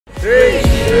3, 2, 1.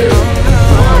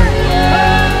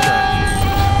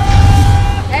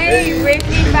 Hey, we're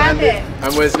Clean Bandit.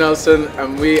 I'm Wes Nelson,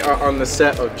 and we are on the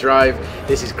set of Drive.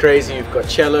 This is crazy. We've got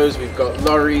cellos, we've got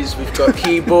lorries, we've got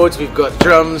keyboards, we've got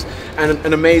drums, and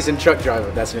an amazing truck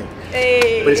driver. That's me.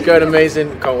 Hey. But it's going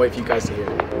amazing. Can't wait for you guys to hear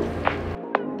it.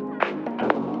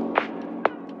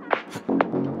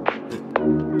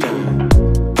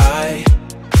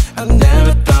 I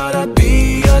never thought I'd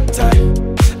be your type.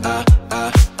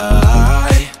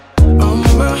 On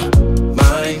my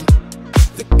mind,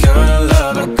 the kind of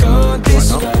love I can't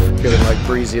describe. Feeling like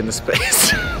breezy in the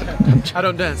space. I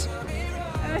don't dance.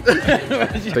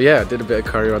 But yeah, I did a bit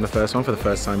of choreo on the first one for the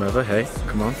first time ever. Hey,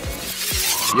 come on.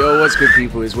 Yo, what's good,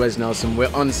 people? It's Wes Nelson.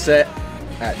 We're on set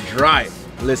at Drive.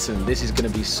 Listen, this is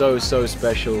going to be so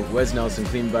special. Wes Nelson,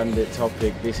 Clean Bandit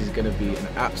topic. This is going to be an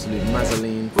absolute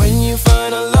mazzoline. When you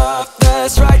find a love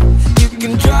that's right, you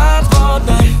can drive all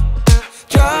night.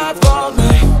 Drive all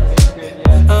night.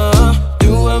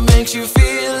 Do what makes you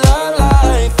feel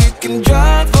alive. You can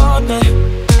drive all night.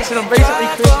 Listen, I'm basically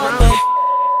Chris Brown.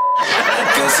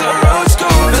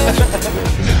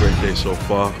 It's been a great day so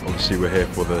far. Obviously we're here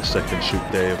for the second shoot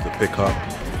day of the pickup.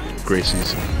 Grace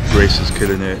is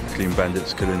killing it, Clean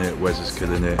Bandit's killing it, Wes is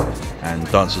killing it, and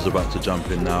Dancer's about to jump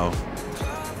in now,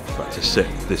 about to set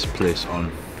this place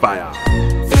on fire.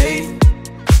 Hey,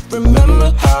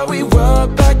 remember how we were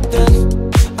back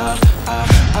then?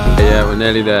 Yeah, we're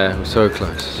nearly there, we're so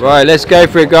close. Right, let's go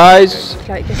for it, guys.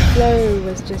 Like, this flow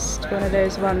was just one of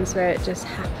those ones where it just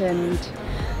happened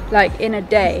like in a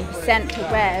day. Sent to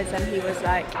Wes and he was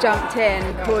like, jumped in,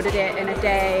 recorded it in a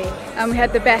day, and we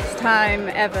had the best time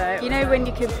ever. You know, when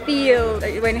you can feel,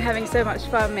 like, when you're having so much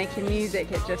fun making music,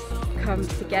 it just comes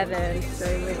together, and so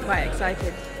we're quite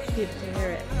excited for people to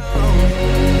hear it.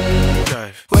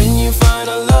 When you find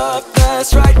a love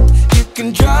that's right, you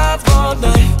can drive all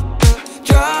night.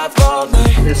 Drive all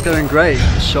night. It's going great.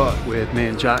 Shot with me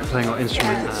and Jack playing our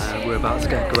instrument. We're about to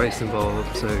get Grace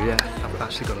involved, so yeah, I've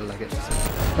actually got to leg it.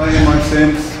 Playing my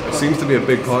synths. It seems to be a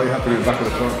big party happening in the back of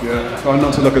the truck, yeah. Try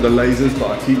not to look at the lasers,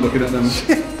 but I keep looking at them.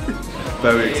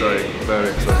 Very exciting, very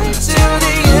exciting. Until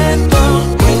the end,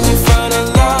 when you find a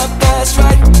love that's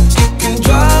right, you can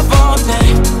drive all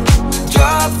night.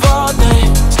 Drive all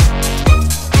night.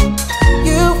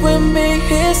 You and me,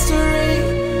 history.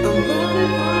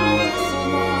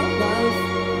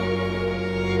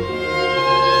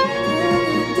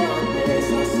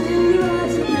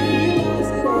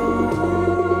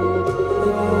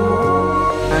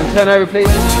 Turn over, please.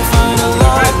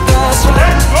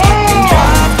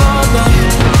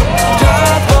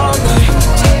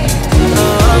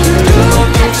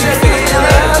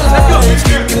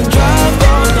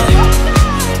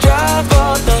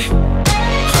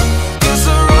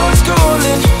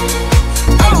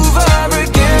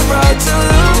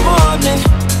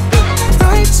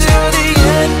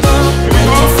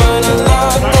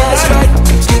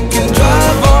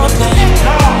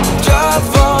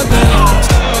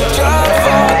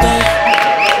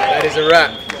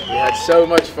 Wrap. We had so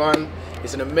much fun.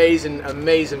 It's an amazing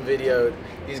video.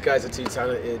 These guys are too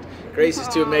talented. Grace is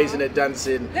too amazing at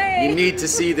dancing. You need to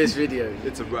see this video.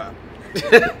 It's a wrap.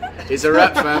 It's a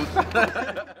wrap, fam.